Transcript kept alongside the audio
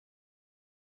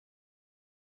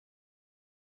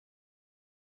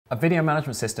A video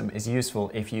management system is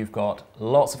useful if you've got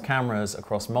lots of cameras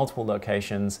across multiple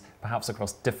locations, perhaps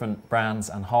across different brands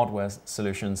and hardware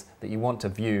solutions that you want to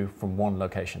view from one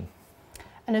location.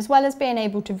 And as well as being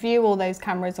able to view all those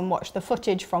cameras and watch the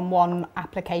footage from one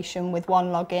application with one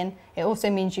login, it also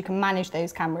means you can manage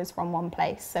those cameras from one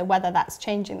place. So whether that's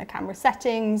changing the camera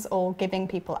settings or giving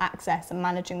people access and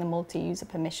managing the multi-user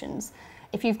permissions.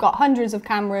 If you've got hundreds of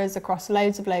cameras across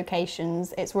loads of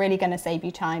locations, it's really going to save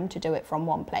you time to do it from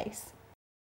one place.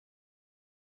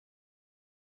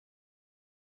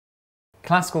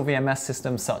 Classical VMS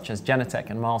systems such as Genetec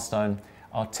and Milestone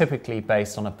are typically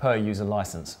based on a per-user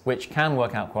license, which can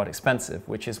work out quite expensive,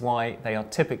 which is why they are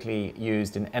typically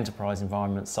used in enterprise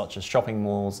environments such as shopping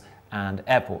malls and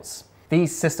airports.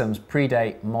 These systems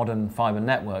predate modern fiber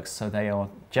networks, so they are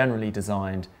generally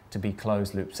designed to be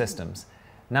closed-loop systems.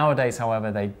 Nowadays,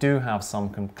 however, they do have some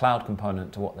cloud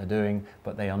component to what they're doing,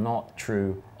 but they are not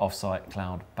true off-site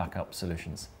cloud backup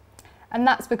solutions. And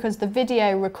that's because the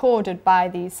video recorded by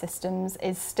these systems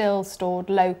is still stored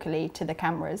locally to the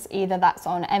cameras. Either that's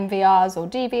on NVRs or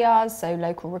DVRs, so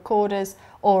local recorders,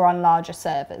 or on larger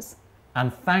servers.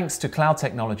 And thanks to cloud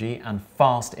technology and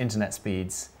fast internet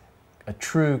speeds, a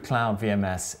true cloud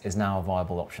VMS is now a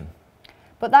viable option.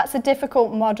 But that's a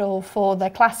difficult model for the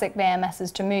classic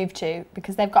VMSs to move to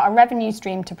because they've got a revenue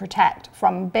stream to protect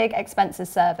from big expensive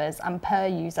servers and per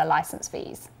user license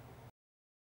fees.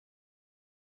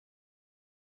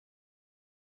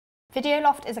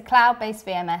 Videoloft is a cloud-based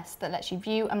VMS that lets you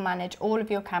view and manage all of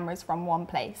your cameras from one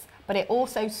place, but it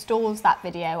also stores that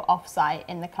video off-site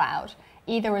in the cloud,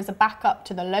 either as a backup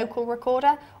to the local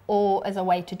recorder or as a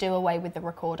way to do away with the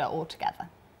recorder altogether.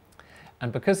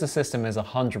 And because the system is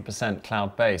 100%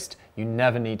 cloud-based, you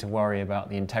never need to worry about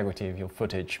the integrity of your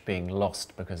footage being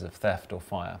lost because of theft or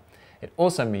fire. It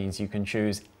also means you can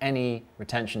choose any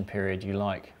retention period you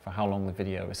like for how long the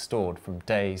video is stored, from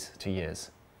days to years.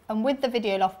 And with the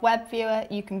Videoloft web viewer,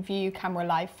 you can view camera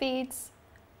live feeds,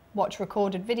 watch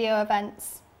recorded video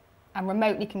events, and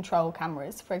remotely control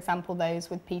cameras, for example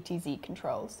those with PTZ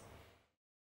controls.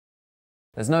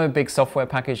 There's no big software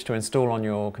package to install on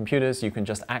your computers. You can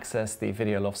just access the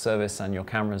Videoloft service and your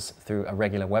cameras through a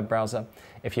regular web browser.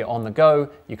 If you're on the go,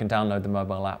 you can download the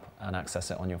mobile app and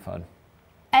access it on your phone.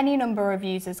 Any number of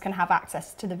users can have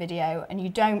access to the video and you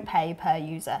don't pay per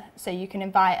user. So you can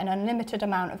invite an unlimited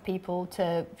amount of people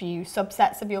to view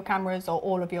subsets of your cameras or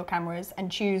all of your cameras and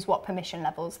choose what permission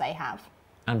levels they have.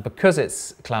 And because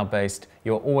it's cloud-based,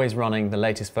 you're always running the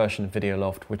latest version of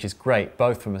Videoloft, which is great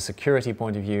both from a security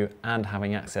point of view and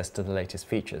having access to the latest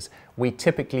features. We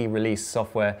typically release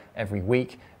software every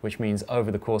week, which means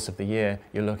over the course of the year,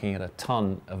 you're looking at a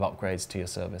ton of upgrades to your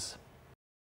service.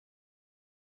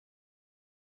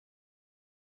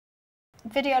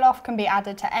 Videoloft can be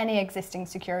added to any existing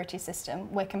security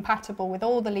system. We're compatible with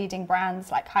all the leading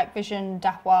brands like Hikvision,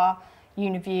 Dahua,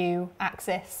 Uniview,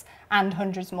 Axis, and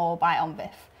hundreds more by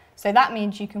OnVIF. So that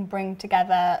means you can bring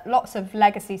together lots of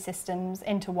legacy systems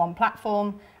into one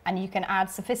platform, and you can add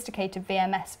sophisticated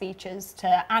VMS features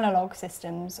to analog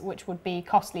systems, which would be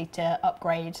costly to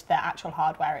upgrade the actual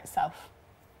hardware itself.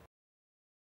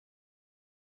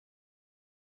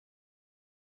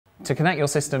 To connect your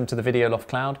system to the Videoloft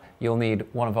Cloud, you'll need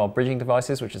one of our bridging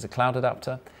devices, which is a cloud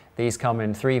adapter. These come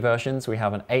in 3 versions. We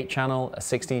have an 8-channel, a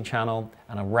 16-channel,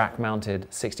 and a rack-mounted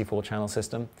 64-channel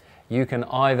system. You can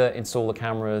either install the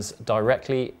cameras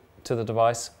directly to the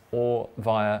device or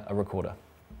via a recorder.